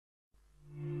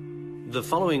The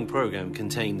following program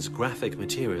contains graphic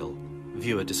material.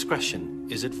 Viewer discretion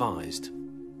is advised.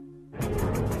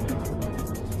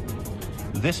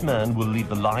 This man will leave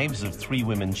the lives of 3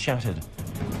 women shattered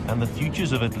and the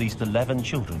futures of at least 11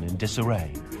 children in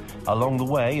disarray. Along the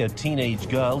way, a teenage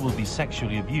girl will be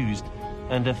sexually abused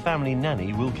and a family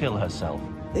nanny will kill herself.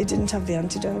 They didn't have the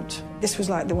antidote. This was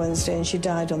like the Wednesday and she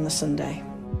died on the Sunday.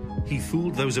 He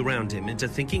fooled those around him into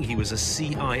thinking he was a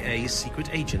CIA secret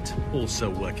agent, also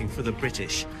working for the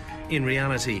British. In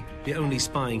reality, the only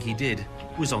spying he did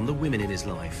was on the women in his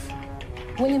life.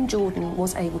 William Jordan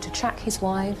was able to track his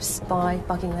wives by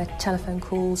bugging their telephone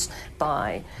calls,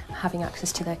 by having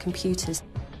access to their computers.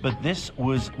 But this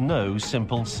was no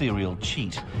simple serial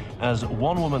cheat. As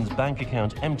one woman's bank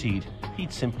account emptied,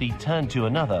 he'd simply turn to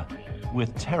another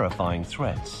with terrifying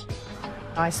threats.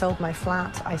 I sold my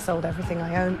flat, I sold everything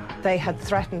I owned. They had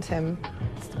threatened him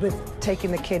with taking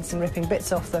the kids and ripping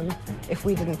bits off them if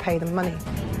we didn't pay them money.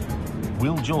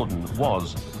 Will Jordan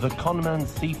was the conman,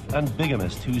 thief and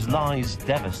bigamist whose lies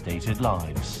devastated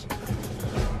lives.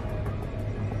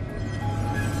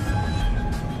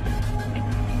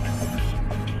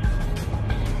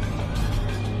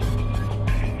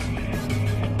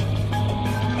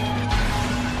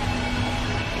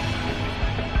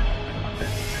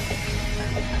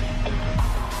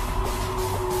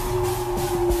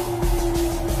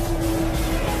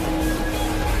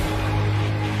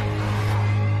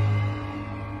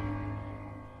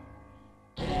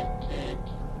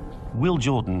 Will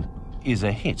Jordan is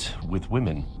a hit with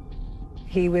women.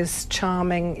 He was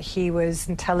charming, he was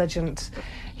intelligent,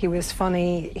 he was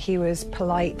funny, he was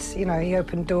polite, you know, he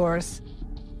opened doors.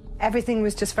 Everything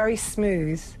was just very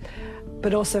smooth,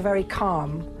 but also very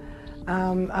calm,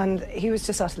 and he was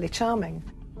just utterly charming.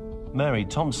 Mary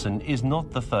Thompson is not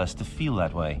the first to feel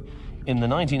that way. In the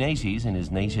 1980s, in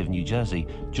his native New Jersey,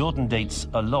 Jordan dates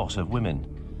a lot of women,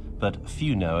 but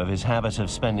few know of his habit of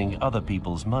spending other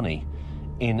people's money.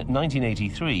 In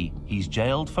 1983, he's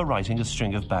jailed for writing a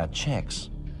string of bad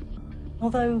checks.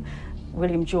 Although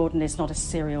William Jordan is not a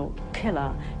serial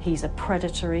killer, he's a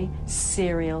predatory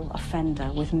serial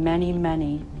offender with many,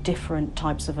 many different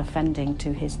types of offending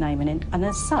to his name. And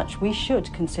as such, we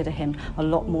should consider him a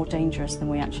lot more dangerous than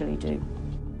we actually do.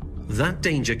 That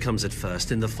danger comes at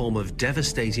first in the form of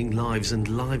devastating lives and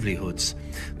livelihoods.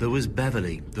 There was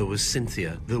Beverly, there was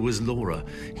Cynthia, there was Laura.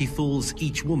 He fools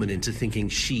each woman into thinking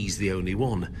she's the only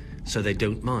one, so they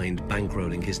don't mind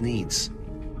bankrolling his needs.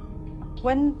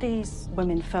 When these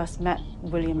women first met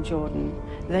William Jordan,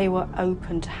 they were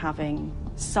open to having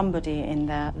somebody in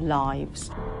their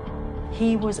lives.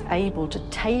 He was able to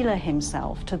tailor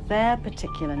himself to their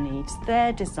particular needs,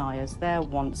 their desires, their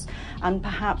wants, and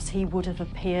perhaps he would have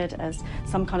appeared as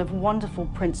some kind of wonderful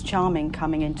Prince Charming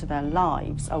coming into their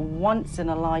lives, a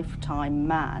once-in-a-lifetime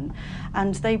man,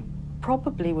 and they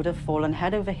probably would have fallen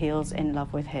head over heels in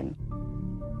love with him.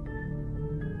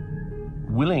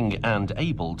 Willing and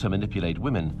able to manipulate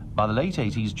women, by the late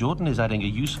 80s, Jordan is adding a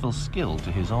useful skill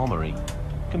to his armory: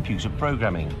 computer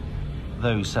programming.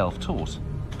 Though self-taught,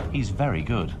 he's very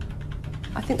good.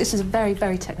 I think this is a very,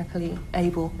 very technically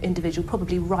able individual,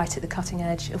 probably right at the cutting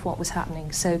edge of what was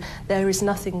happening. So there is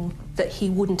nothing that he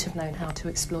wouldn't have known how to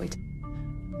exploit.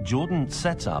 Jordan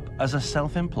sets up as a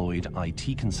self-employed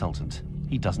IT consultant.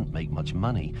 He doesn't make much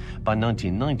money. By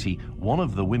 1990, one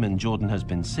of the women Jordan has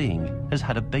been seeing has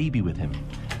had a baby with him,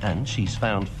 and she's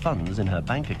found funds in her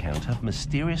bank account have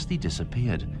mysteriously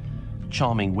disappeared.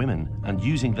 Charming women and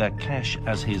using their cash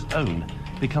as his own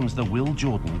becomes the Will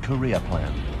Jordan career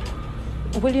plan.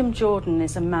 William Jordan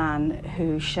is a man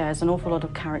who shares an awful lot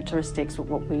of characteristics with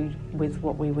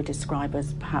what we would describe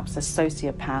as perhaps a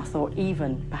sociopath or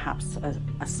even perhaps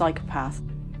a psychopath.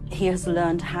 He has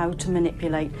learned how to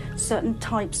manipulate certain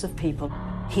types of people.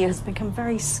 He has become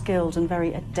very skilled and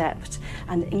very adept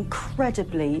and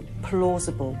incredibly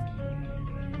plausible.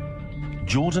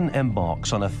 Jordan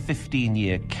embarks on a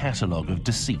 15-year catalogue of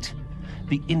deceit.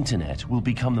 The internet will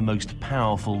become the most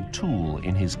powerful tool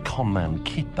in his conman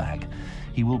kit bag.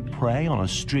 He will prey on a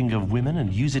string of women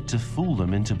and use it to fool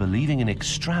them into believing an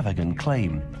extravagant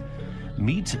claim.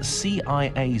 Meet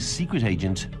CIA secret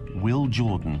agent Will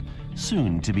Jordan,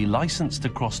 soon to be licensed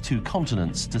across 2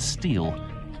 continents to steal,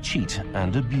 cheat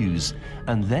and abuse,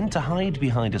 and then to hide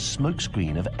behind a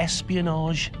smokescreen of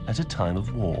espionage at a time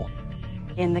of war.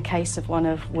 In the case of one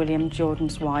of William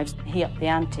Jordan's wives, he upped the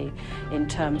ante in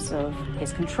terms of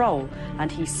his control,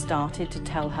 and he started to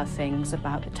tell her things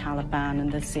about the Taliban and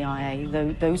the CIA,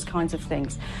 those kinds of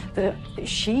things that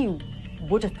she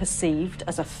would have perceived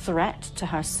as a threat to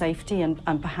her safety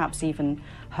and perhaps even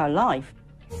her life.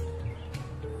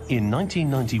 In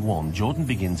 1991, Jordan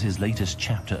begins his latest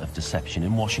chapter of deception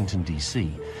in Washington, D.C.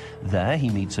 There, he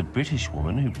meets a British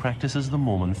woman who practices the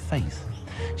Mormon faith.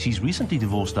 She's recently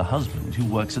divorced a husband who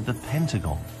works at the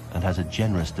Pentagon and has a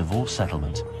generous divorce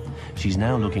settlement. She's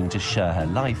now looking to share her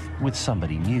life with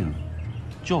somebody new.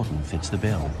 Jordan fits the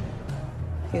bill.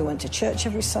 We went to church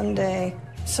every Sunday,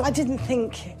 so I didn't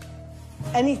think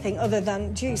anything other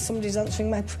than, gee, somebody's answering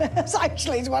my prayers,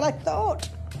 actually, is what I thought.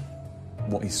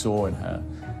 What he saw in her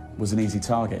was an easy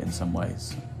target in some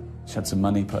ways. She had some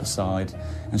money put aside,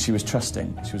 and she was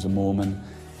trusting. She was a Mormon,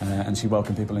 and she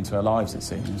welcomed people into her lives, it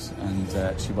seems,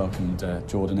 and she welcomed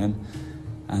Jordan in,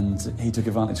 and he took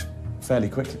advantage fairly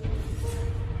quickly.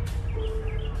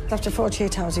 After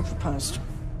 48 hours, he proposed.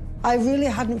 I really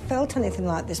hadn't felt anything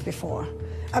like this before.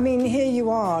 I mean, here you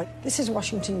are. This is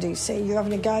Washington, D.C. You're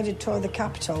having a guided tour of the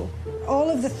Capitol. All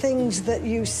of the things that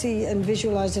you see and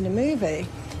visualize in a movie,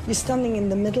 you're standing in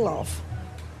the middle of.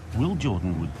 Will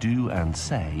Jordan would do and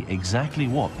say exactly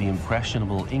what the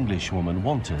impressionable Englishwoman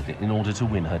wanted in order to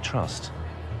win her trust.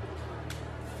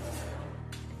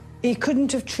 He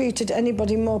couldn't have treated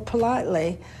anybody more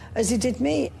politely as he did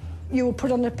me. You were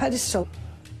put on a pedestal.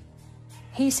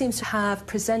 He seems to have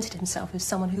presented himself as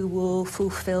someone who will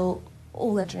fulfill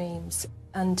all their dreams.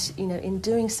 And, you know, in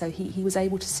doing so, he was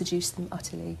able to seduce them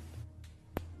utterly.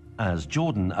 As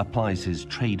Jordan applies his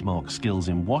trademark skills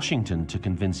in Washington to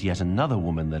convince yet another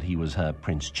woman that he was her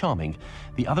Prince Charming,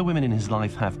 the other women in his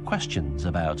life have questions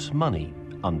about money,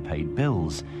 unpaid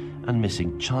bills, and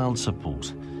missing child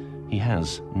support. He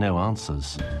has no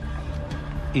answers.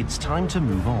 It's time to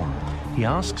move on. He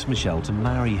asks Michelle to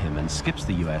marry him and skips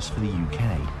the US for the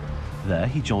UK. There,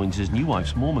 he joins his new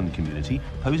wife's Mormon community,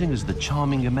 posing as the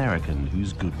charming American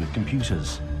who's good with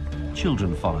computers.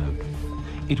 Children follow.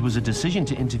 It was a decision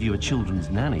to interview a children's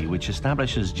nanny which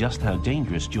establishes just how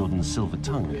dangerous Jordan's silver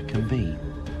tongue can be.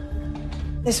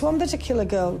 This one particular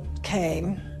girl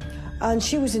came, and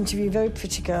she was interviewed, very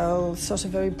pretty girl, sort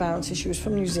of very bouncy. She was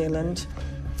from New Zealand.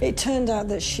 It turned out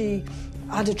that she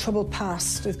had a troubled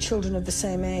past with children of the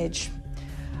same age.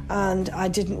 And I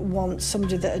didn't want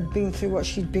somebody that had been through what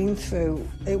she'd been through.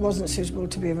 It wasn't suitable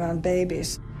to be around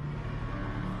babies.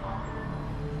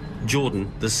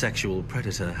 Jordan, the sexual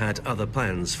predator, had other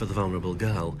plans for the vulnerable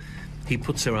girl. He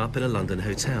puts her up in a London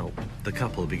hotel. The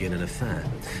couple begin an affair.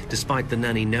 Despite the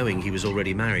nanny knowing he was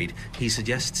already married, he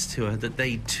suggests to her that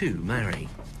they too marry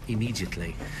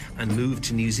immediately and move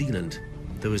to New Zealand.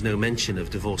 There was no mention of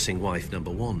divorcing wife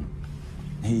number one.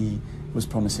 He was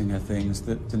promising her things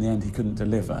that in the end he couldn't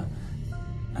deliver,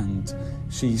 and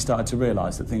she started to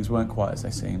realise that things weren't quite as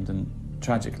they seemed, and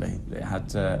tragically it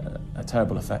had a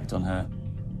terrible effect on her.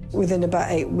 Within about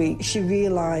 8 weeks, she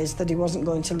realised that he wasn't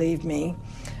going to leave me,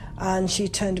 and she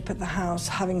turned up at the house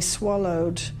having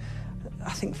swallowed,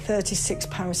 I think, 36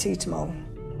 paracetamol.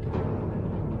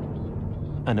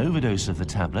 An overdose of the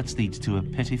tablets leads to a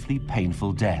pitifully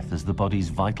painful death as the body's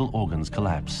vital organs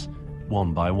collapse,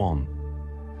 one by one.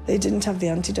 They didn't have the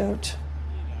antidote.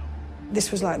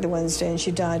 This was like the Wednesday, and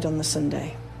she died on the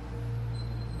Sunday.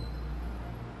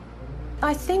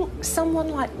 I think someone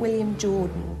like William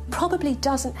Jordan probably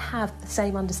doesn't have the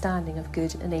same understanding of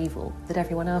good and evil that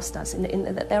everyone else does, in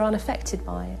that they're unaffected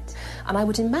by it. And I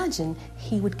would imagine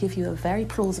he would give you a very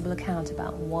plausible account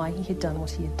about why he had done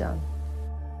what he had done.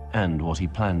 And what he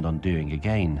planned on doing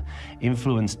again.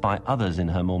 Influenced by others in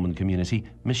her Mormon community,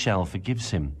 Michelle forgives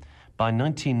him. By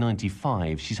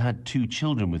 1995, she's had 2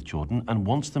 children with Jordan and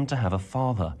wants them to have a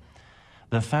father.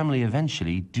 The family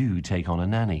eventually do take on a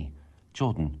nanny.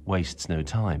 Jordan wastes no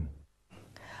time.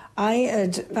 I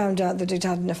had found out that he'd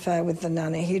had an affair with the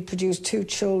nanny. He'd produced 2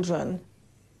 children.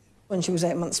 When she was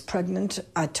 8 months pregnant,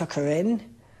 I took her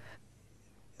in.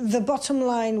 The bottom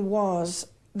line was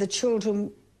the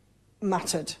children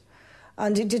mattered,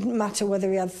 and it didn't matter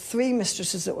whether he had 3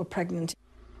 mistresses that were pregnant.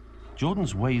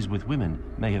 Jordan's ways with women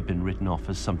may have been written off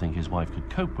as something his wife could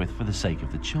cope with for the sake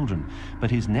of the children,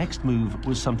 but his next move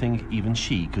was something even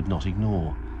she could not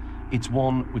ignore. It's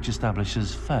one which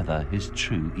establishes further his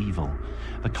true evil.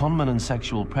 The conman and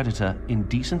sexual predator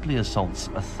indecently assaults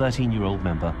a 13-year-old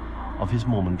member of his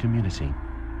Mormon community.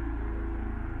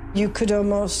 You could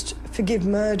almost forgive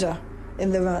murder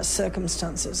in the right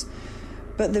circumstances,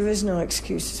 but there is no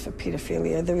excuses for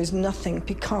paedophilia. There is nothing,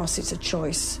 because it's a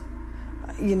choice.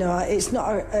 You know, it's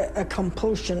not a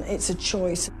compulsion, it's a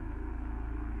choice.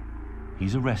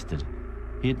 He's arrested.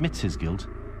 He admits his guilt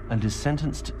and is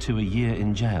sentenced to a year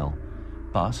in jail.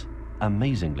 But,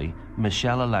 amazingly,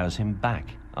 Michelle allows him back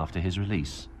after his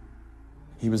release.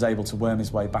 He was able to worm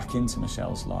his way back into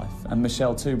Michelle's life, and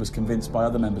Michelle too was convinced by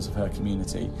other members of her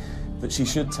community that she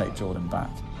should take Jordan back.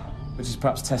 which is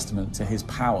perhaps testament to his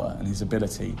power and his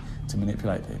ability to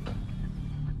manipulate people.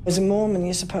 As a Mormon,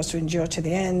 you're supposed to endure to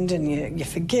the end and you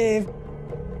forgive.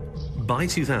 By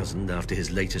 2000, after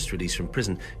his latest release from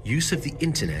prison, use of the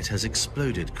internet has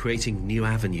exploded, creating new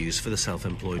avenues for the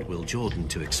self-employed Will Jordan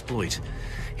to exploit.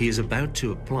 He is about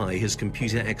to apply his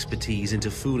computer expertise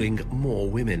into fooling more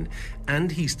women,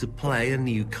 and he's to play a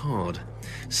new card.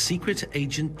 Secret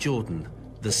Agent Jordan,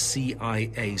 the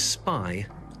CIA spy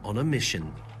on a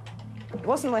mission. It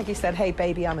wasn't like he said, "Hey,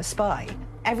 baby, I'm a spy."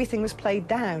 Everything was played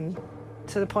down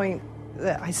to the point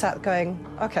that I sat going,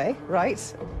 "Okay,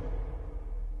 right."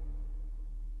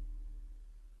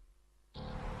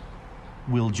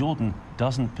 Will Jordan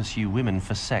doesn't pursue women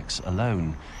for sex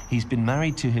alone. He's been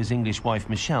married to his English wife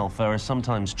Michelle for a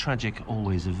sometimes tragic,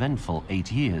 always eventful 8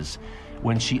 years,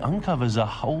 when she uncovers a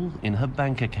hole in her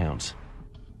bank account.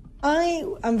 I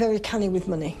am very canny with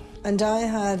money, and I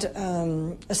had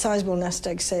a sizable nest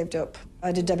egg saved up. I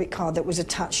had a debit card that was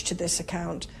attached to this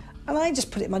account, and I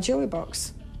just put it in my jewellery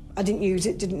box. I didn't use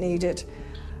it, didn't need it,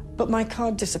 but my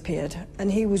card disappeared,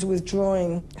 and he was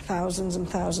withdrawing thousands and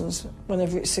thousands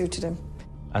whenever it suited him.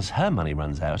 As her money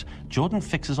runs out, Jordan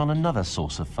fixes on another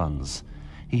source of funds.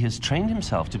 He has trained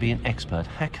himself to be an expert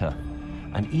hacker.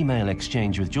 An email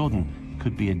exchange with Jordan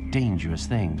could be a dangerous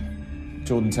thing.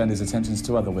 Jordan turned his attentions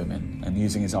to other women, and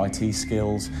using his IT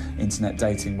skills, internet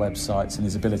dating websites, and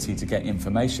his ability to get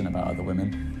information about other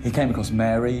women, he came across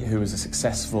Mary, who was a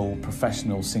successful,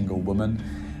 professional single woman,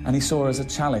 and he saw her as a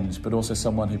challenge, but also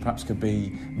someone who perhaps could be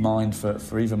mined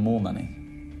for even more money.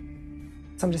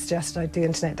 Somebody suggested I do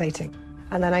internet dating.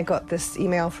 And then I got this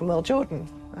email from Will Jordan,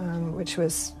 which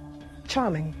was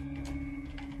charming.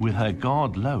 With her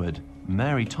guard lowered,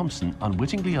 Mary Thompson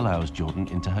unwittingly allows Jordan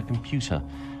into her computer,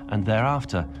 and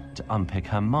thereafter to unpick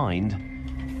her mind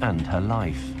and her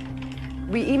life.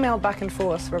 We emailed back and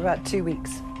forth for about 2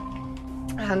 weeks,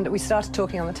 and we started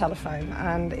talking on the telephone,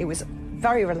 and it was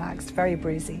very relaxed, very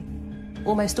breezy.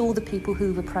 Almost all the people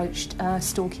who've approached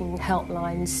stalking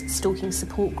helplines, stalking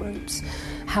support groups,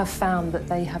 have found that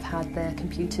they have had their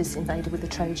computers invaded with a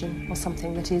Trojan or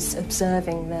something that is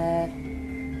observing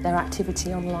their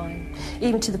activity online,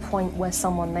 even to the point where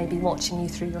someone may be watching you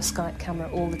through your Skype camera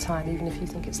all the time, even if you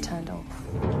think it's turned off.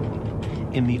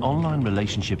 In the online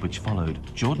relationship which followed,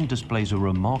 Jordan displays a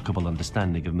remarkable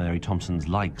understanding of Mary Thompson's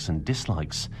likes and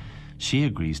dislikes. She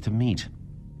agrees to meet.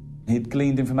 He'd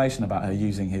gleaned information about her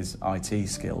using his IT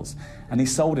skills, and he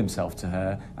sold himself to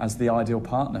her as the ideal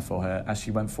partner for her as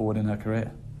she went forward in her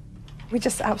career. We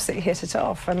just absolutely hit it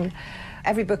off, and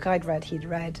every book I'd read, he'd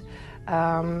read.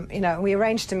 We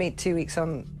arranged to meet 2 weeks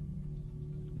on.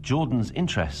 Jordan's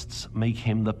interests make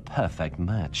him the perfect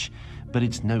match, but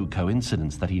it's no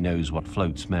coincidence that he knows what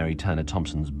floats Mary Turner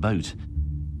Thompson's boat.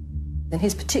 And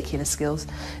his particular skills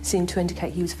seemed to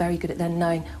indicate he was very good at then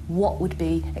knowing what would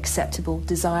be acceptable,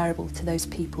 desirable to those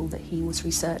people that he was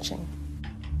researching.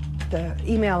 The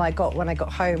email I got when I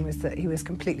got home was that he was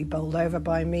completely bowled over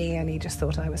by me, and he just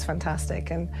thought I was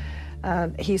fantastic, and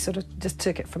he sort of just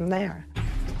took it from there.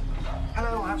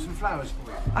 Hello, I'll have some flowers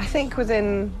for you. I think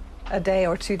within a day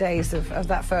or 2 days of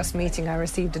that first meeting, I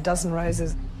received a dozen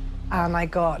roses. And I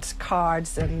got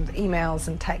cards and emails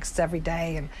and texts every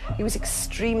day, and he was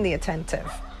extremely attentive.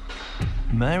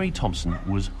 Mary Thompson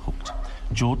was hooked.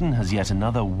 Jordan has yet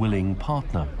another willing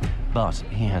partner, but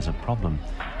he has a problem.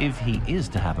 If he is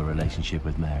to have a relationship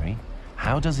with Mary,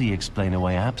 how does he explain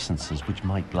away absences which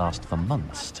might last for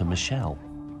months to Michelle?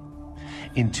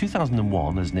 In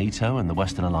 2001, as NATO and the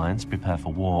Western Alliance prepare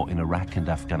for war in Iraq and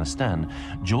Afghanistan,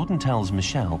 Jordan tells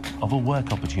Michelle of a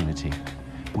work opportunity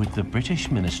with the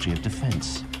British Ministry of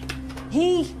Defence.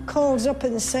 He calls up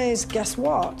and says, guess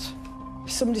what?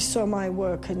 Somebody saw my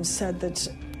work and said that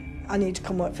I need to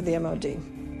come work for the MOD.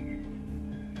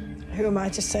 Who am I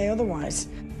to say otherwise?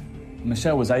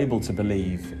 Michelle was able to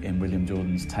believe in William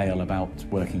Jordan's tale about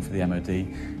working for the MOD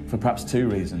for perhaps 2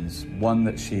 reasons. One,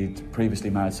 that she'd previously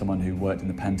married someone who worked in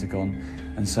the Pentagon,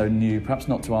 and so knew perhaps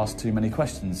not to ask too many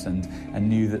questions, and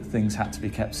knew that things had to be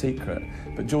kept secret.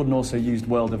 But Jordan also used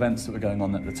world events that were going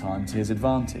on at the time to his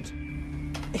advantage.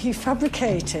 He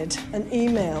fabricated an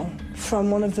email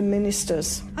from one of the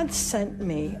ministers and sent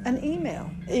me an email.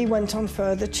 He went on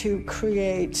further to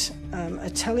create a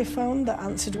telephone that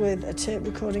answered with a tape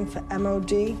recording for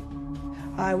MOD.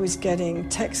 I was getting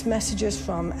text messages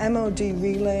from MOD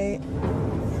Relay.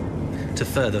 To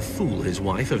further fool his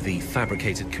wife of the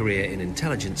fabricated career in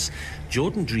intelligence,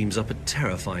 Jordan dreams up a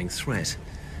terrifying threat.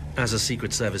 As a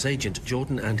Secret Service agent,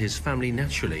 Jordan and his family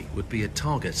naturally would be a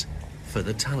target for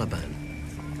the Taliban.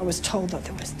 I was told that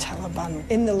there was Taliban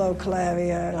in the local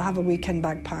area. I'll have a weekend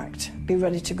bag packed, be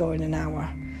ready to go in an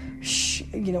hour.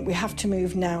 you know, we have to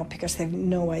move now because they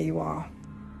know where you are.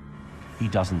 He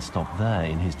doesn't stop there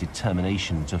in his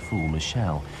determination to fool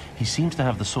Michelle. He seems to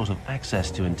have the sort of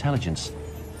access to intelligence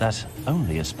that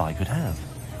only a spy could have.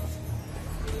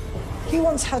 He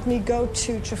once had me go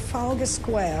to Trafalgar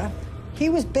Square. He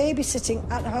was babysitting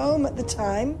at home at the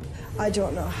time. I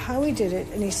don't know how he did it,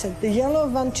 and he said, the yellow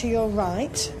van to your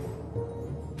right.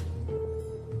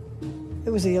 It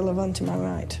was a yellow van to my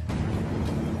right.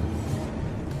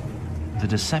 The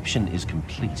deception is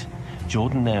complete.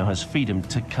 Jordan now has freedom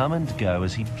to come and go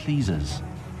as he pleases,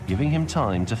 giving him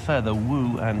time to further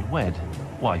woo and wed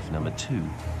wife number 2.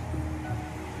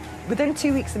 Within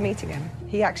 2 weeks of meeting him,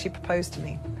 he actually proposed to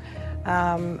me.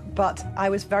 But I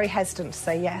was very hesitant to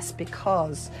say yes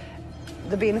because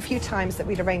there'd been a few times that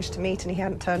we'd arranged to meet and he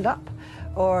hadn't turned up,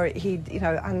 or he'd, you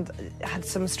know, and had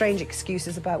some strange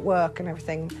excuses about work and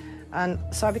everything. And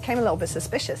so I became a little bit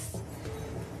suspicious.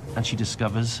 And she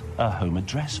discovers a home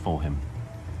address for him.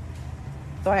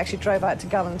 So I actually drove out to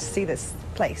Gullane to see this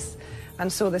place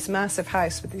and saw this massive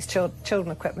house with these children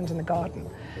equipment in the garden.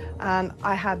 And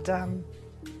I had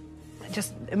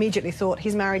just immediately thought,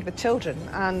 he's married with children,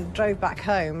 and drove back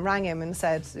home, rang him and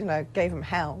said, you know, gave him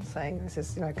hell, saying this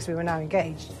is, you know, because we were now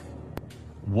engaged.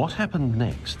 What happened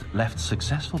next left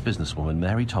successful businesswoman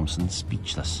Mary Thompson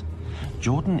speechless.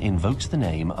 Jordan invokes the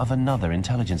name of another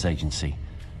intelligence agency,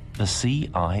 the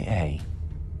CIA.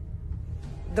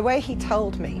 The way he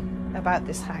told me about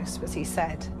this house was he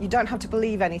said, you don't have to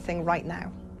believe anything right now,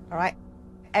 all right?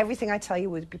 Everything I tell you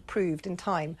would be proved in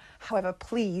time. However,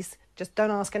 please just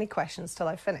don't ask any questions till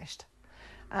I've finished.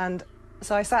 And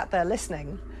so I sat there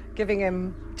listening, giving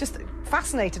him, just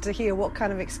fascinated to hear what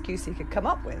kind of excuse he could come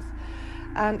up with.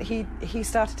 And he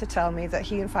started to tell me that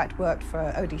he in fact worked for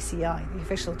ODCI, the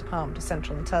official Department of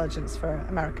Central Intelligence for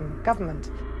American government.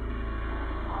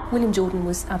 William Jordan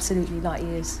was absolutely light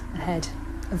years ahead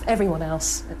of everyone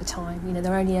else at the time. You know,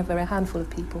 there were only ever a handful of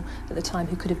people at the time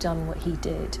who could have done what he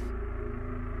did.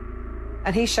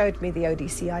 And he showed me the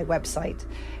ODCI website.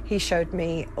 He showed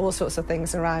me all sorts of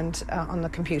things around on the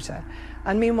computer.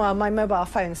 And meanwhile, my mobile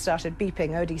phone started beeping,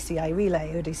 ODCI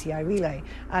relay, ODCI relay.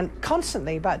 And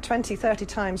constantly, about 20, 30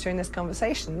 times during this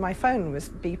conversation, my phone was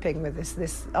beeping with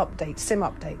this update, SIM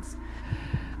updates.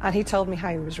 And he told me how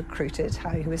he was recruited,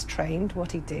 how he was trained,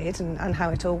 what he did, and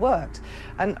how it all worked.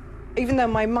 And even though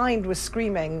my mind was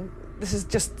screaming, this is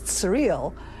just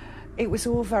surreal, it was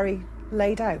all very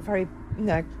laid out, very, you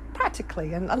know,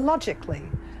 practically and logically.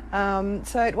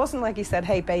 So it wasn't like he said,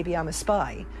 hey, baby, I'm a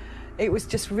spy. It was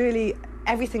just really,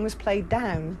 everything was played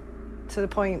down to the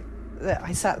point that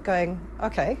I sat going,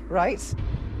 okay, right.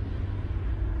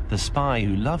 The spy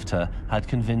who loved her had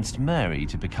convinced Mary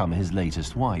to become his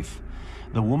latest wife.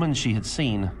 The woman she had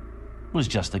seen was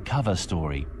just a cover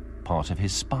story, part of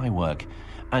his spy work.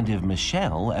 And if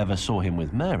Michelle ever saw him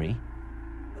with Mary...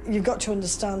 You've got to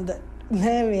understand that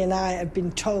Mary and I had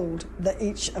been told that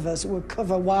each of us were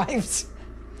cover wives.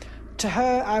 To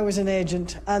her, I was an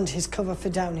agent and his cover for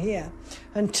down here.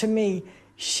 And to me,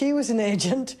 she was an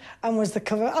agent and was the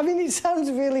cover. I mean, it sounds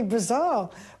really bizarre,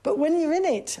 but when you're in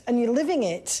it and you're living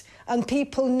it and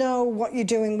people know what you're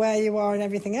doing, where you are and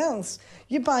everything else,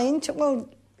 you buy into it. Well,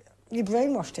 you're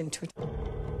brainwashed into it.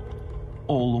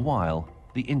 All the while,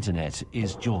 the internet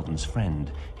is Jordan's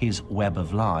friend, his web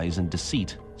of lies and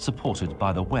deceit, supported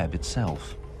by the web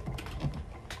itself.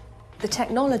 The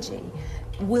technology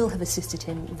will have assisted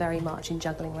him very much in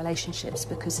juggling relationships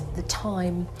because the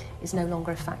time is no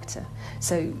longer a factor.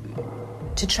 So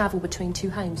to travel between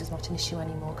two homes is not an issue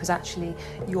anymore because actually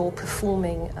you're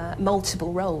performing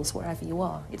multiple roles wherever you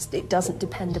are. It doesn't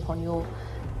depend upon your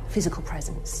physical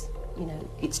presence. You know,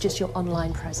 it's just your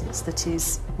online presence that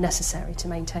is necessary to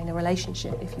maintain a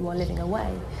relationship if you are living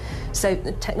away. So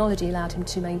the technology allowed him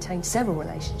to maintain several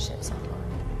relationships online.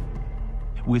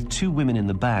 With 2 women in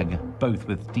the bag, both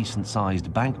with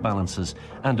decent-sized bank balances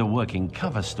and a working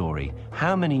cover story,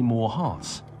 how many more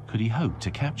hearts could he hope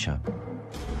to capture?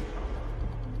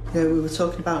 You know, we were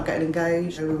talking about getting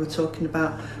engaged, we were talking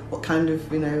about what kind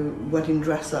of, you know, wedding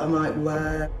dress that I might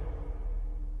wear.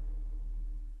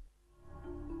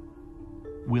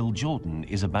 Will Jordan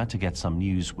is about to get some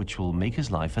news which will make his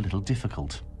life a little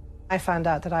difficult. I found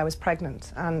out that I was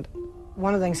pregnant, and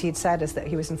one of the things he'd said is that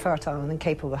he was infertile and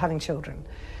incapable of having children.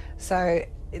 So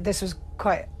this was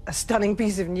quite a stunning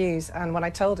piece of news, and when I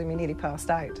told him, he nearly passed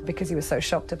out because he was so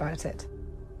shocked about it.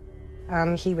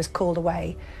 And he was called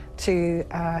away to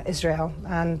Israel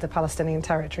and the Palestinian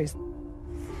territories.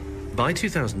 By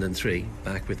 2003,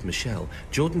 back with Michelle,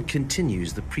 Jordan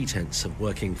continues the pretense of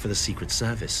working for the Secret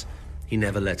Service. He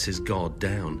never lets his guard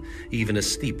down. Even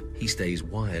asleep, he stays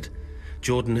wired.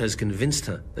 Jordan has convinced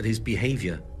her that his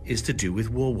behaviour is to do with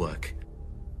war work.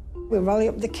 We rally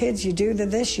up the kids, you do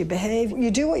this, you behave,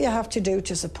 you do what you have to do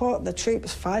to support the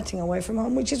troops fighting away from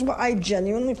home, which is what I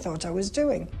genuinely thought I was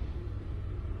doing.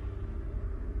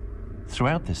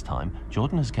 Throughout this time,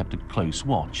 Jordan has kept a close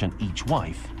watch on each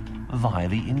wife via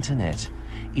the internet.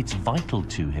 It's vital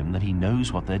to him that he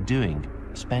knows what they're doing,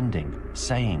 spending,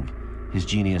 saying. His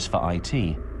genius for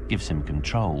IT gives him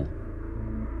control.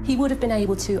 He would have been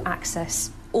able to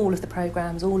access all of the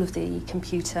programs, all of the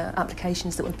computer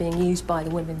applications that were being used by the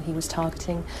women he was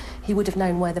targeting. He would have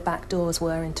known where the back doors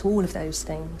were into all of those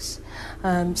things.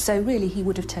 So really he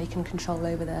would have taken control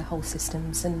over their whole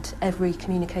systems and every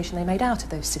communication they made out of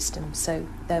those systems. So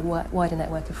their wider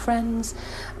network of friends,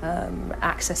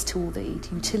 access to all the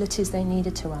utilities they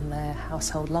needed to run their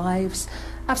household lives,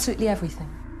 absolutely everything.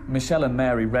 Michelle and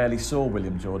Mary rarely saw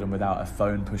William Jordan without a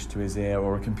phone pushed to his ear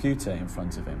or a computer in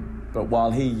front of him. But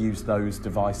while he used those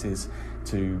devices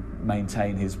to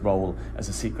maintain his role as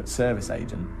a Secret Service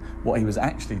agent, what he was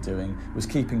actually doing was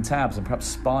keeping tabs and perhaps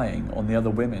spying on the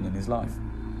other women in his life.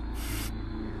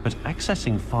 But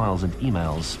accessing files and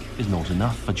emails is not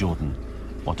enough for Jordan.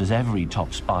 What does every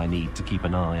top spy need to keep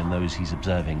an eye on those he's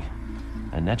observing?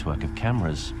 A network of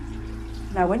cameras.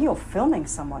 Now, when you're filming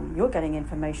someone, you're getting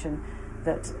information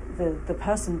that the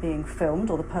person being filmed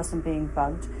or the person being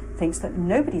bugged thinks that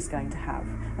nobody's going to have.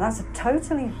 And that's a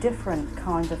totally different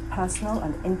kind of personal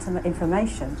and intimate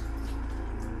information.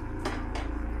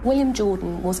 William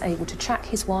Jordan was able to track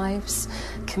his wives,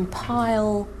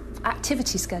 compile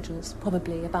activity schedules,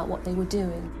 probably, about what they were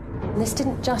doing. And this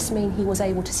didn't just mean he was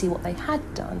able to see what they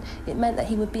had done, it meant that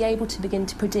he would be able to begin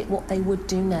to predict what they would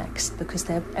do next, because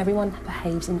everyone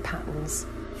behaves in patterns.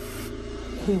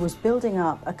 He was building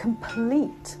up a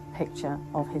complete picture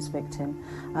of his victim,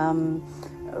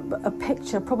 a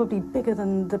picture probably bigger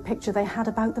than the picture they had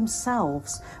about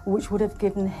themselves, which would have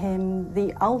given him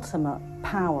the ultimate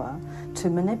power to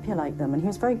manipulate them, and he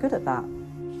was very good at that.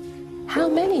 How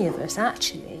many of us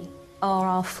actually are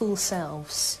our full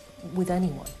selves with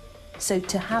anyone? So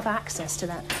to have access to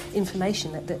that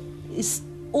information that is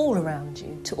all around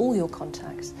you, to all your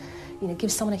contacts,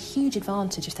 gives someone a huge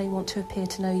advantage if they want to appear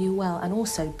to know you well and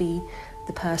also be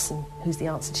the person who's the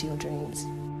answer to your dreams.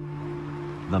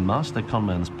 The master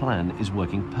conman's plan is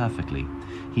working perfectly.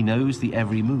 He knows the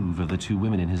every move of the two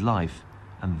women in his life,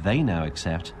 and they now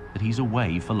accept that he's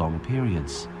away for long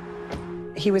periods.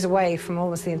 He was away from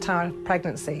almost the entire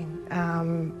pregnancy.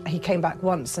 He came back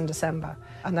once in December,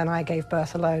 and then I gave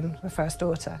birth alone, the first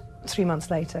daughter. 3 months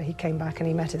later, he came back and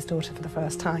he met his daughter for the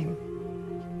first time.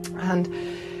 And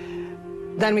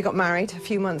then we got married a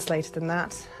few months later than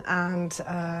that, and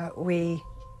we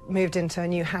moved into a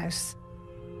new house.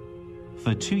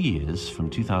 For 2 years, from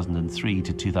 2003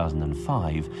 to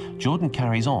 2005, Jordan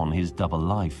carries on his double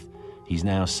life. He's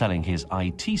now selling his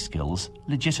IT skills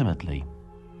legitimately.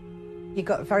 He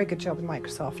got a very good job with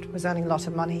Microsoft, was earning a lot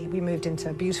of money. We moved into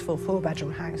a beautiful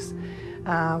 4-bedroom house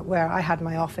where I had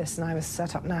my office and I was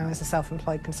set up now as a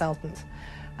self-employed consultant.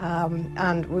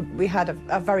 And we had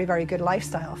a very, very good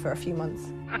lifestyle for a few months.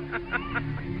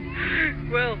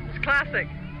 Well, it's classic.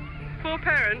 4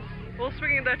 parents, all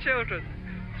swinging their children.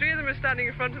 3 of them are standing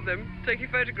in front of them, taking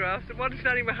photographs, and 1 is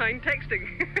standing behind, texting.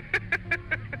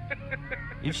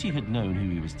 If she had known who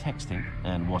he was texting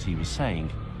and what he was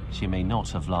saying, she may not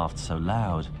have laughed so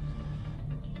loud.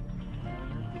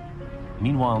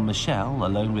 Meanwhile, Michelle,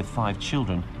 alone with 5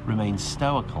 children, remains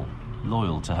stoical,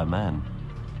 loyal to her man.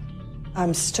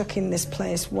 I'm stuck in this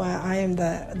place where I am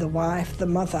the wife, the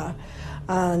mother,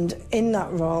 and in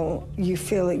that role you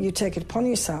feel that you take it upon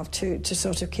yourself to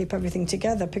sort of keep everything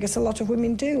together, because a lot of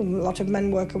women do. A lot of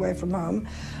men work away from home,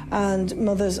 and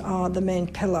mothers are the main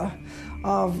pillar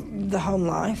of the home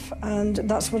life, and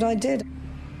that's what I did.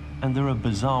 And there are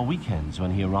bizarre weekends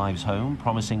when he arrives home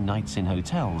promising nights in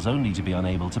hotels only to be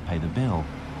unable to pay the bill,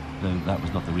 though that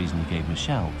was not the reason he gave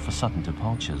Michelle for sudden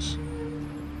departures.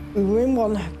 We were in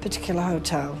one particular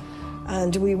hotel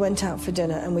and we went out for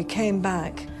dinner and we came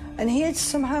back, and he had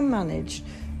somehow managed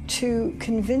to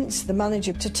convince the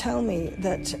manager to tell me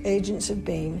that agents had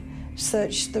been,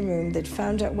 searched the room, they'd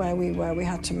found out where we were, we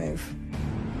had to move.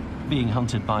 Being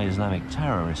hunted by Islamic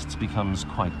terrorists becomes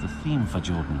quite the theme for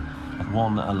Jordan, and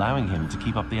one allowing him to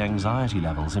keep up the anxiety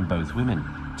levels in both women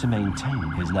to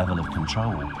maintain his level of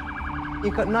control.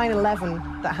 You've got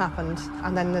 9/11 that happened,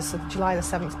 and then there's the July the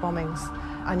 7th bombings,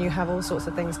 and you have all sorts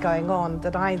of things going on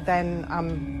that I then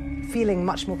am feeling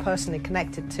much more personally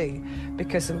connected to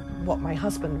because of what my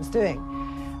husband was doing.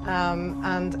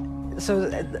 And so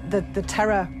the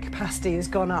terror capacity has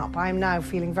gone up. I'm now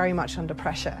feeling very much under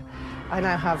pressure. I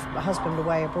now have a husband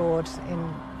away abroad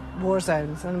in war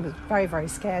zones and was very, very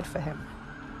scared for him.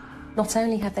 Not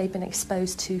only have they been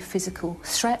exposed to physical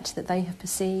threat that they have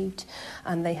perceived,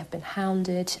 and they have been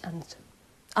hounded and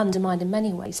undermined in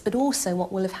many ways, but also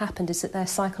what will have happened is that their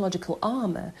psychological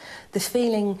armour, the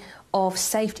feeling of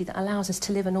safety that allows us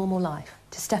to live a normal life,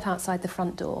 to step outside the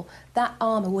front door, that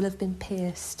armour will have been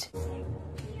pierced.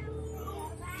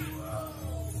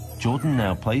 Jordan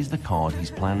now plays the card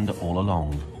he's planned all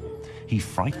along. He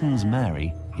frightens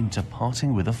Mary into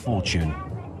parting with a fortune.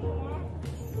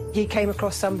 He came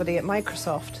across somebody at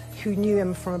Microsoft who knew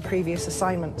him from a previous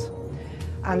assignment,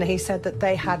 and he said that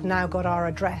they had now got our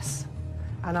address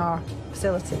and our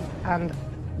facility and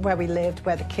where we lived,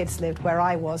 where the kids lived, where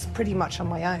I was, pretty much on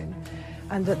my own,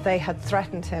 and that they had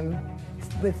threatened him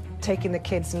with taking the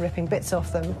kids and ripping bits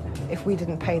off them if we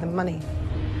didn't pay them money.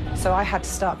 So I had to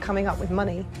start coming up with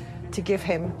money to give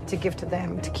him, to give to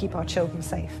them, to keep our children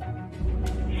safe.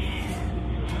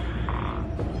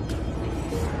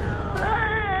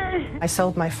 I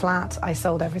sold my flat, I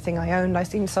sold everything I owned, I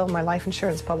even sold my life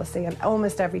insurance policy, and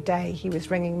almost every day he was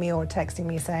ringing me or texting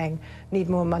me saying, need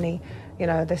more money, you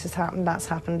know, this has happened, that's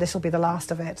happened, this will be the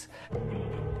last of it.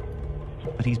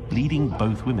 But he's bleeding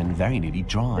both women very nearly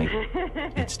dry.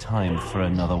 It's time for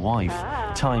another wife,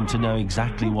 time to know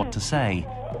exactly what to say,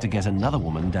 to get another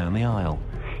woman down the aisle.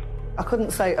 I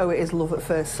couldn't say, oh, it is love at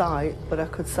first sight, but I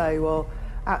could say, well,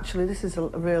 actually, this is a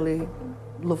really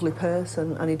lovely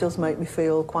person and he does make me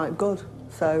feel quite good.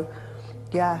 So,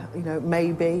 yeah, you know,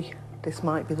 maybe this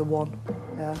might be the one,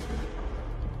 yeah.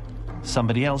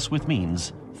 Somebody else with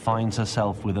means finds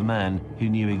herself with a man who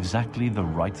knew exactly the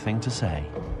right thing to say.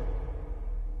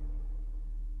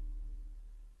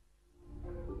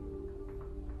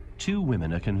 Two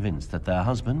women are convinced that their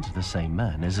husband, the same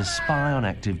man, is a spy on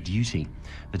active duty.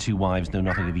 The two wives know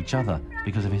nothing of each other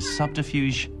because of his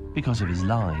subterfuge, because of his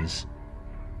lies.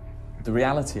 The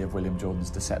reality of William Jordan's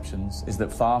deceptions is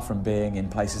that far from being in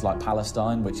places like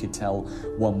Palestine, which he'd tell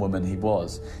one woman he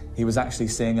was actually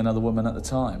seeing another woman at the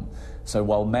time. So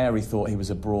while Mary thought he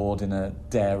was abroad in a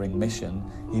daring mission,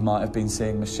 he might have been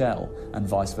seeing Michelle and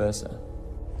vice versa.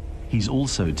 He's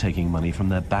also taking money from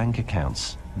their bank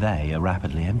accounts. They are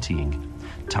rapidly emptying.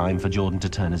 Time for Jordan to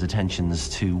turn his attentions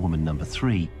to woman number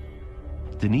 3.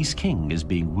 Denise King is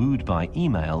being wooed by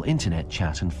email, internet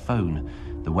chat and phone.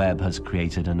 The web has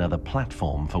created another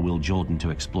platform for Will Jordan to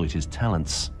exploit his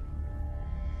talents.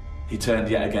 He turned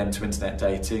yet again to internet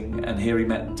dating, and here he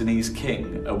met Denise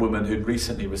King, a woman who'd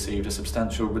recently received a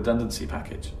substantial redundancy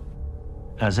package.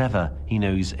 As ever, he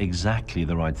knows exactly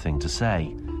the right thing to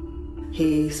say.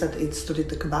 He said he'd studied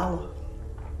the Kabbalah,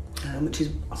 which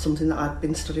is something that I'd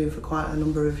been studying for quite a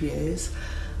number of years,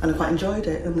 and I quite enjoyed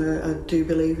it, and I do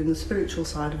believe in the spiritual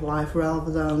side of life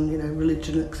rather than, you know,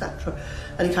 religion, etc.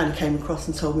 And he kind of came across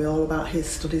and told me all about his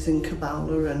studies in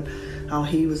Kabbalah and how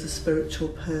he was a spiritual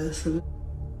person.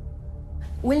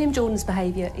 William Jordan's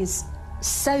behaviour is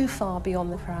so far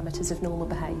beyond the parameters of normal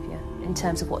behaviour in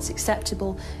terms of what's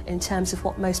acceptable, in terms of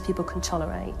what most people can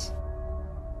tolerate.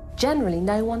 Generally,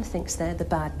 no one thinks they're the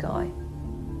bad guy.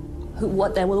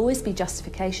 There will always be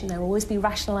justification, there will always be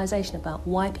rationalisation about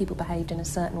why people behaved in a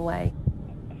certain way.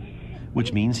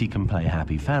 Which means he can play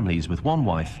happy families with one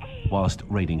wife whilst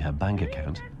raiding her bank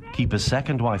account, keep a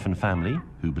second wife and family,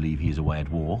 who believe he's away at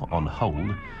war, on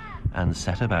hold, and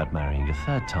set about marrying a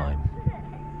third time.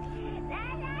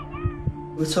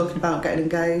 We were talking about getting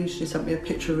engaged. He sent me a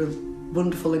picture of a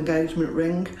wonderful engagement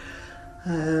ring.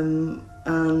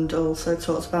 And also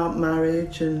talked about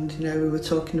marriage, and, you know, we were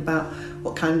talking about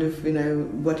what kind of, you know,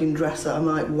 wedding dress that I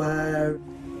might wear.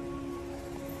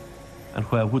 And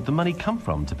where would the money come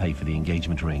from to pay for the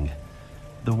engagement ring?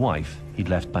 The wife he'd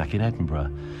left back in Edinburgh,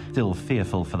 still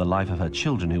fearful for the life of her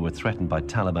children who were threatened by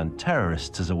Taliban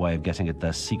terrorists as a way of getting at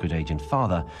their secret agent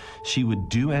father, she would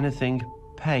do anything,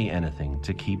 pay anything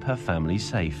to keep her family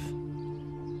safe.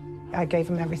 I gave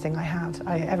him everything I had.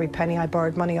 Every penny. I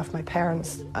borrowed money off my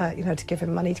parents, you know, to give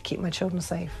him money to keep my children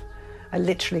safe. I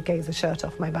literally gave the shirt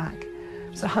off my back.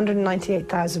 It was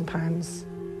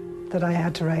 £198,000 that I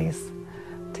had to raise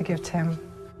to give to him.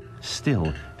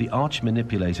 Still, the arch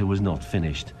manipulator was not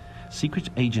finished. Secret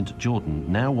agent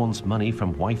Jordan now wants money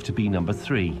from wife-to-be number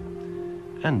 3.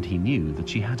 And he knew that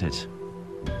she had it.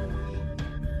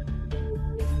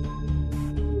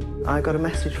 I got a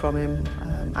message from him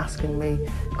asking me,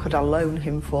 could I loan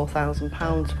him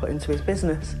 £4,000 to put into his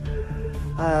business?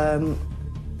 And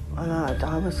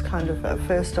I was kind of, at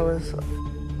first I was,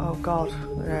 oh God,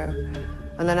 you know.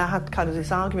 And then I had kind of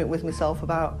this argument with myself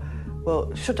about,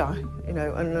 well, should I? You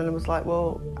know, and then I was like,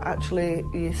 well, actually,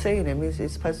 you're seeing him,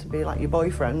 he's supposed to be like your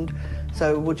boyfriend,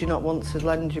 so would you not want to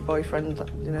lend your boyfriend,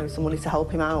 you know, some money to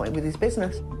help him out with his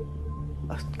business?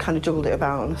 I kind of juggled it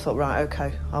about and I thought, right,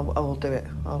 OK, I will do it.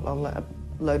 I'll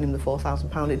loan him the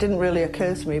 £4,000. It didn't really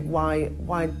occur to me,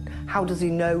 how does he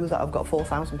know that I've got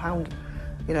 £4,000?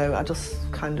 You know, I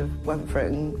just kind of went for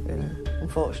it and, you know,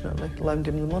 unfortunately, loaned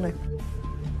him the money.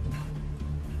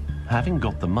 Having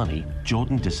got the money,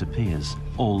 Jordan disappears,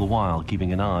 all the while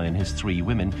keeping an eye on his 3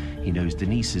 women. He knows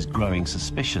Denise is growing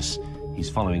suspicious. He's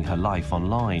following her life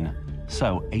online.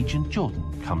 So Agent Jordan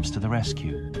comes to the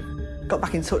rescue. Got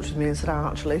back in touch with me and said,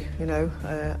 actually, you know,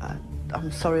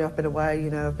 I'm sorry I've been away, you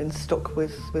know, I've been stuck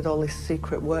with all this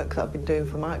secret work that I've been doing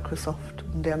for Microsoft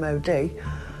and the MOD.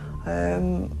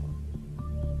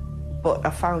 But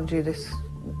I found you this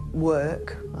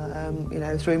work, you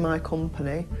know, through my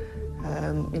company.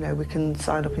 You know, we can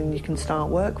sign up and you can start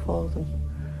work for them.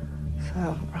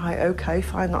 So, right, OK,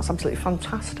 fine, that's absolutely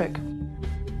fantastic.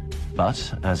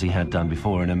 But, as he had done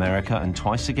before in America and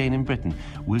twice again in Britain,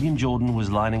 William Jordan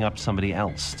was lining up somebody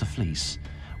else to fleece.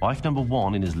 Wife number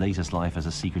 1 in his latest life as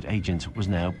a secret agent was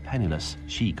now penniless.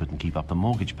 She couldn't keep up the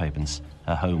mortgage payments.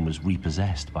 Her home was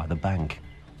repossessed by the bank.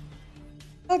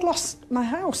 I'd lost my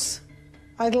house.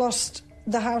 I'd lost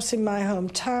the house in my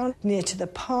hometown, near to the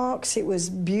parks. It was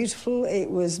beautiful, it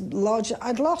was lodge.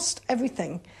 I'd lost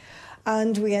everything.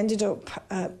 And we ended up,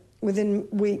 within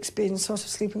weeks, being sort of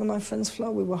sleeping on my friend's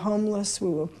floor. We were homeless, we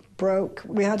were broke.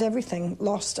 We had everything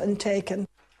lost and taken.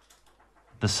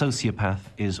 The sociopath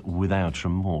is without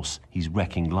remorse. He's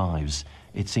wrecking lives.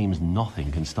 It seems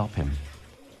nothing can stop him.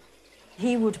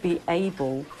 He would be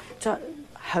able to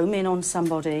home in on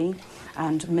somebody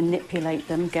and manipulate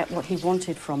them, get what he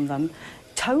wanted from them,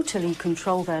 totally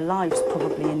control their lives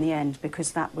probably in the end,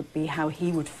 because that would be how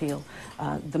he would feel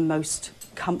the most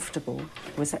comfortable,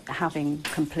 was having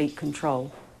complete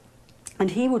control.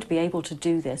 And he would be able to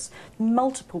do this,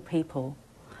 multiple people,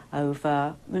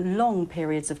 over long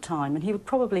periods of time, and he would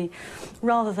probably,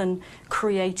 rather than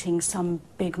creating some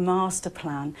big master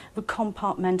plan, would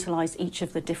compartmentalise each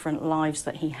of the different lives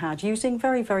that he had, using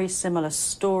very, very similar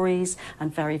stories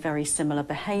and very, very similar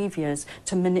behaviours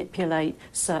to manipulate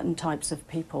certain types of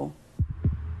people.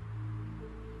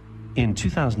 In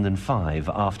 2005,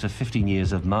 after 15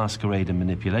 years of masquerade and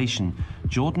manipulation,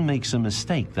 Jordan makes a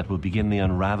mistake that will begin the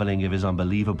unravelling of his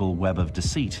unbelievable web of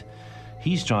deceit.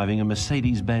 He's driving a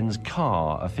Mercedes-Benz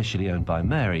car, officially owned by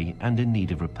Mary, and in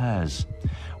need of repairs.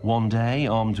 One day,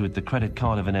 armed with the credit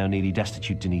card of a now nearly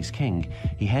destitute Denise King,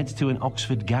 he heads to an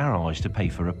Oxford garage to pay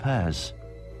for repairs.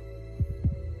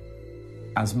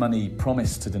 As money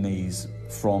promised to Denise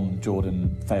from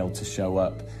Jordan failed to show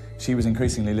up, she was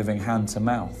increasingly living hand to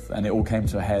mouth, and it all came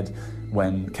to a head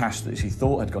when cash that she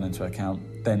thought had gone into her account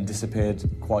then disappeared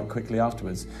quite quickly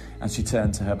afterwards, and she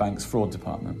turned to her bank's fraud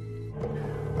department.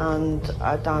 And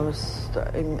I was,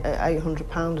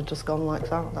 £800 had just gone like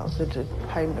that. That was a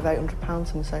payment of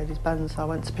 £800 to Mercedes-Benz. I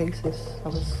went to pieces. I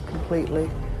was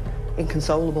completely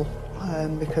inconsolable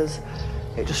because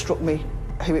it just struck me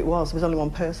who it was. There was only one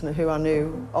person who I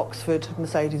knew, Oxford,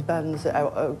 Mercedes-Benz, you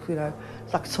know,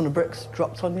 it's like a ton of bricks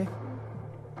dropped on you.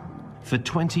 For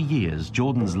 20 years,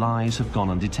 Jordan's lies have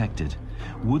gone undetected.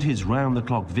 Would his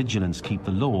round-the-clock vigilance keep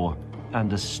the law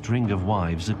and a string of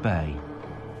wives at bay?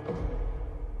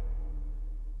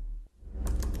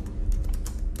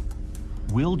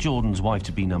 Will Jordan's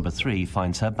wife-to-be number 3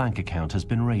 finds her bank account has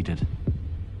been raided.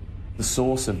 The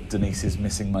source of Denise's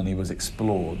missing money was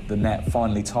explored. The net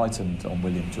finally tightened on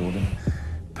William Jordan.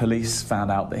 Police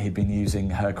found out that he'd been using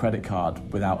her credit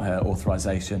card without her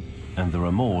authorisation. And there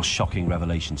are more shocking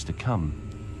revelations to come.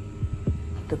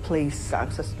 The police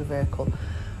accessed the vehicle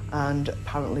and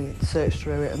apparently searched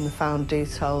through it, and they found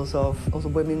details of other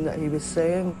women that he was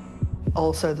seeing.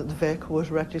 Also that the vehicle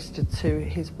was registered to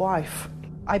his wife.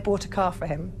 I bought a car for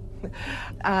him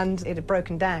and it had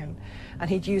broken down, and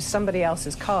he'd used somebody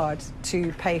else's card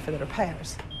to pay for the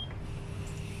repairs.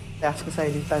 They asked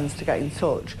Mercedes-Benz to get in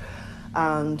touch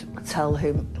and tell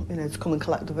him, you know, to come and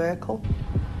collect the vehicle.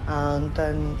 And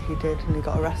then he did, and he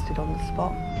got arrested on the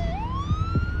spot.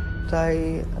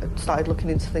 They started looking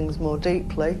into things more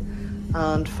deeply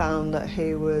and found that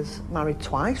he was married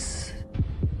twice.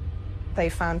 They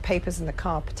found papers in the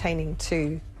car pertaining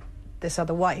to this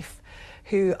other wife,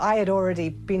 who I had already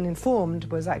been informed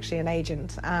was actually an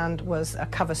agent and was a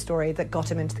cover story that got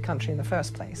him into the country in the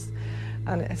first place.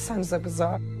 And it sounds so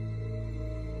bizarre.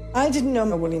 I didn't know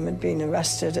William had been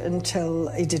arrested until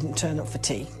he didn't turn up for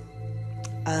tea.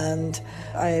 And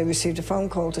I received a phone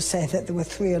call to say that there were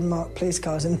 3 unmarked police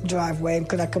cars in the driveway and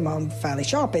could I come home fairly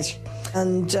sharpish.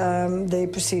 And they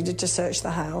proceeded to search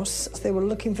the house. They were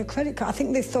looking for credit card. I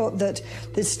think they thought that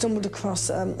they'd stumbled across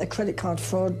a credit card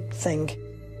fraud thing.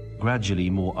 Gradually,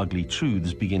 more ugly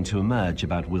truths begin to emerge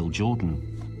about Will Jordan.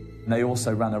 And they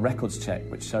also ran a records check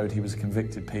which showed he was a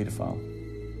convicted paedophile.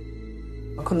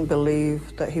 I couldn't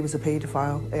believe that he was a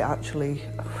paedophile. It actually,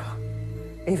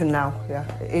 even now,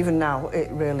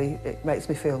 it makes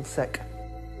me feel sick.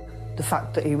 The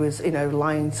fact that he was,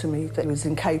 lying to me, that he was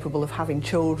incapable of having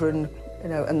children,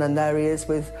 and then there he is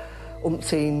with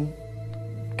umpteen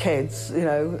kids,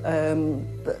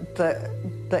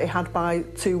 that he had by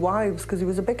 2 wives because he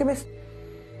was a bigamist.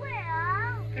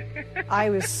 I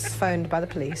was phoned by the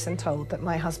police and told that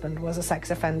my husband was a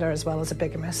sex offender as well as a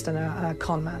bigamist and a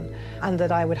con man, and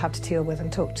that I would have to deal with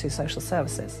and talk to social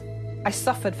services. I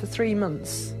suffered for 3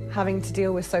 months having to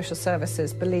deal with social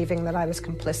services, believing that I was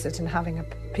complicit in having a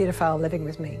paedophile living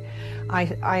with me.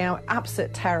 I am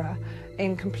absolute terror,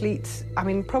 in complete,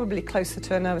 probably closer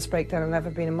to a nervous breakdown I've ever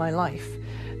been in my life,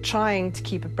 trying to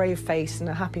keep a brave face and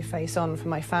a happy face on for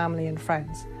my family and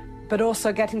friends, but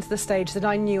also getting to the stage that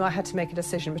I knew I had to make a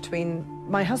decision between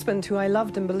my husband, who I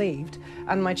loved and believed,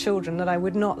 and my children that I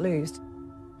would not lose.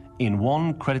 In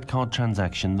one credit card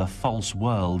transaction, the false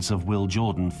worlds of Will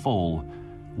Jordan fall,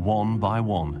 one by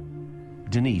one.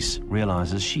 Denise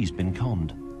realises she's been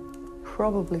conned.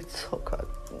 Probably took,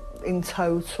 in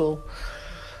total,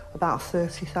 about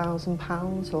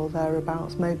 £30,000 or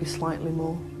thereabouts, maybe slightly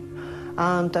more.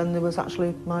 And then there was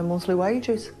actually my monthly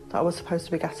wages that I was supposed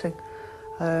to be getting.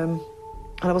 And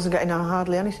I wasn't getting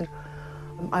hardly anything.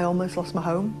 I almost lost my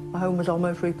home. My home was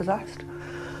almost repossessed.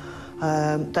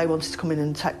 They wanted to come in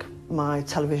and take my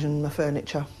television, my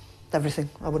furniture, everything.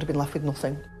 I would have been left with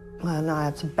nothing. And I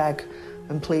had to beg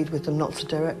and plead with them not to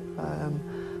do it.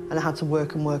 And I had to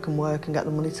work and work and work and get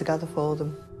the money together for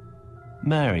them.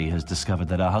 Mary has discovered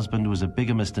that her husband was a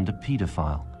bigamist and a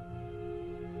paedophile.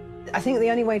 I think the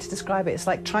only way to describe it is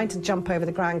like trying to jump over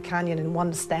the Grand Canyon in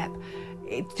one step.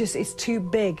 It's too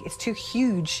big, it's too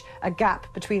huge a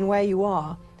gap between where you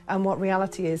are and what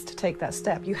reality is to take that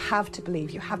step. You have to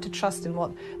believe, you have to trust in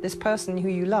what this person who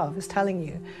you love is telling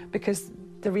you, because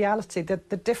the reality, the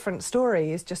different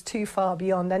story is just too far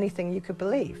beyond anything you could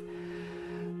believe.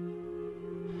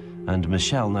 And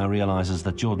Michelle now realises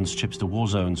that Jordan's trips to war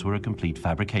zones were a complete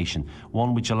fabrication,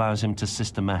 one which allows him to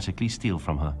systematically steal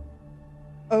from her.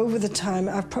 Over the time,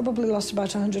 I've probably lost about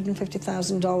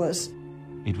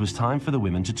 $150,000. It was time for the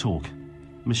women to talk.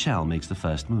 Michelle makes the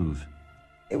first move.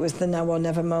 It was the now or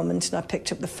never moment, and I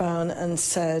picked up the phone and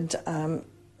said,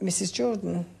 Mrs.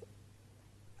 Jordan.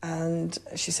 And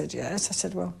she said, yes. I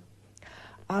said, well,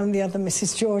 I'm the other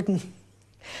Mrs. Jordan.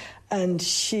 And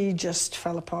she just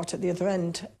fell apart at the other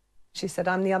end. She said,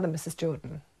 I'm the other Mrs.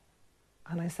 Jordan.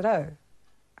 And I said, oh.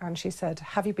 And she said,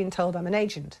 have you been told I'm an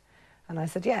agent? And I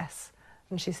said, yes.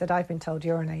 And she said, I've been told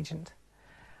you're an agent.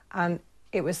 And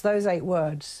it was those 8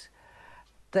 words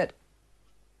that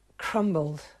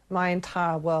crumbled my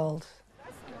entire world.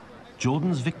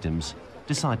 Jordan's victims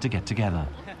decide to get together.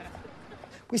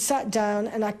 We sat down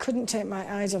and I couldn't take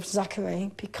my eyes off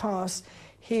Zachary because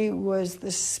he was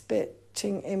the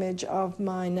spitting image of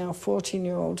my now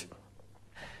 14-year-old.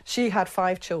 She had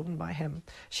 5 children by him.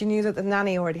 She knew that the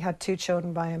nanny already had 2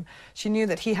 children by him. She knew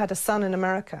that he had a son in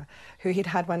America who he'd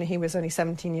had when he was only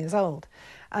 17 years old.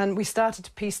 And we started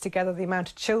to piece together the amount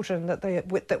of children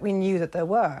that we knew that there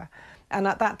were. And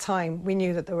at that time, we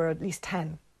knew that there were at least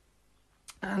 10,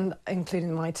 and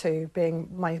including my 2, being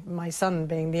my son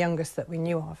being the youngest that we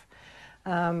knew of.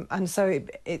 And so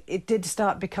it did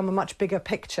start become a much bigger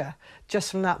picture just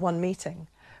from that one meeting.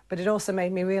 But it also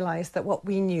made me realise that what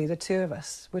we knew, the 2 of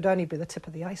us, would only be the tip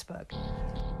of the iceberg.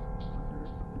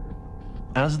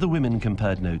 As the women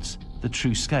compared notes, the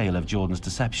true scale of Jordan's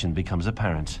deception becomes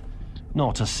apparent.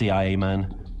 Not a CIA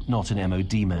man, not an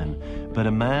MOD man, but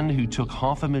a man who took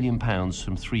 £500,000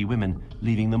 from 3 women,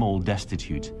 leaving them all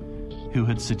destitute, who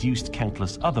had seduced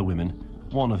countless other women,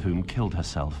 one of whom killed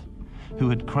herself, who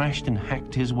had crashed and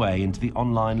hacked his way into the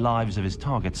online lives of his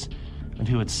targets, and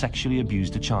who had sexually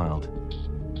abused a child.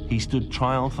 He stood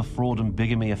trial for fraud and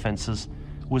bigamy offences,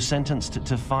 was sentenced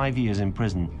to 5 years in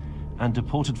prison, and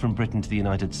deported from Britain to the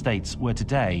United States, where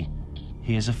today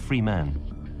he is a free man.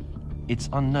 It's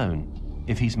unknown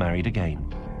if he's married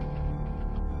again.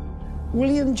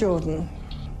 William Jordan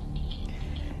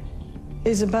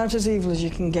is about as evil as you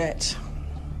can get.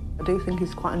 I do think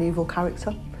he's quite an evil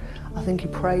character. I think he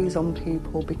preys on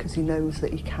people because he knows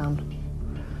that he can.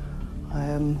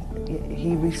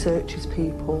 He researches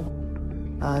people,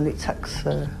 and it takes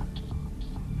an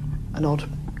odd,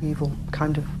 evil,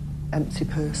 kind of empty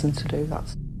person to do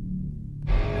that.